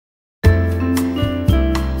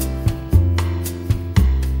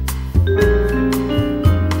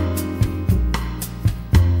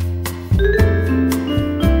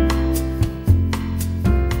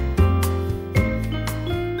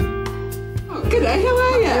G'day, how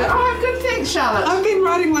are you? Oh, I'm good, thanks, Charlotte. I've been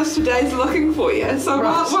writing lists of days looking for you, so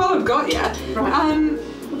Right. while I've got you, Right.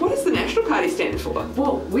 what does the National Party stand for?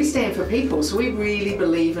 Well, we stand for people, so we really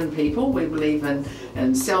believe in people. We believe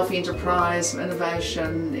in self-enterprise,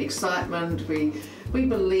 innovation, excitement. We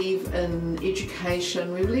believe in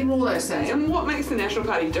education. We believe in all those things. And what makes the National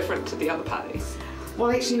Party different to the other parties?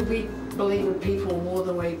 Well, actually, we believe in people more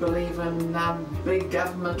than we believe in big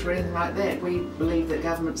government or anything like that. We believe that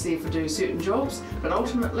government's there to do certain jobs, but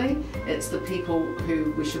ultimately it's the people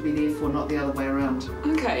who we should be there for, not the other way around.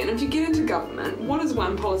 Okay, and if you get into government, what is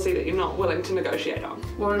one policy that you're not willing to negotiate on?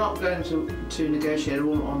 Well, we're not going to negotiate at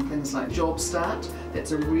all on things like Job Start.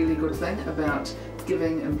 That's a really good thing about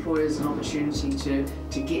giving employers an opportunity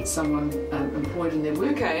to get someone employed in their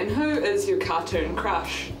work. Okay, and who is your cartoon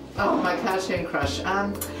crush? Oh, my cartoon crush.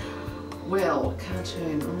 Well,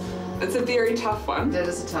 cartoon. It's a very tough one. That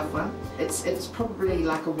is a tough one. It's probably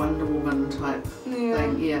like a Wonder Woman type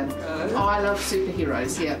thing. Yeah. Oh, I love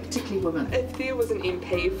superheroes. Yeah, particularly women. If there was an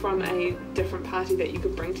MP from a different party that you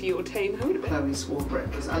could bring to your team, who would it be? Chloe Swarbrick,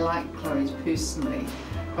 because I like Chloe personally,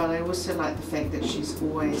 but I also like the fact that she's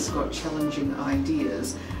always got challenging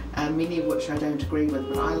ideas, many of which I don't agree with,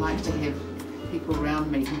 but I like to have people around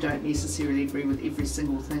me who don't necessarily agree with every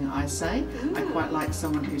single thing I say. I quite like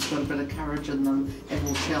someone who's got a bit of courage in them and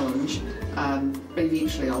will challenge, but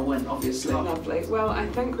eventually I'll win, obviously. Lovely. Well, I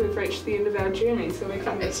think we've reached the end of our journey, so we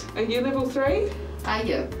can... Are you level 3?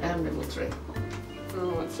 Yeah, I'm level 3.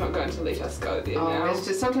 Oh, it's not going to let us go there now. It's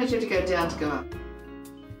just sometimes you have to go down to go up.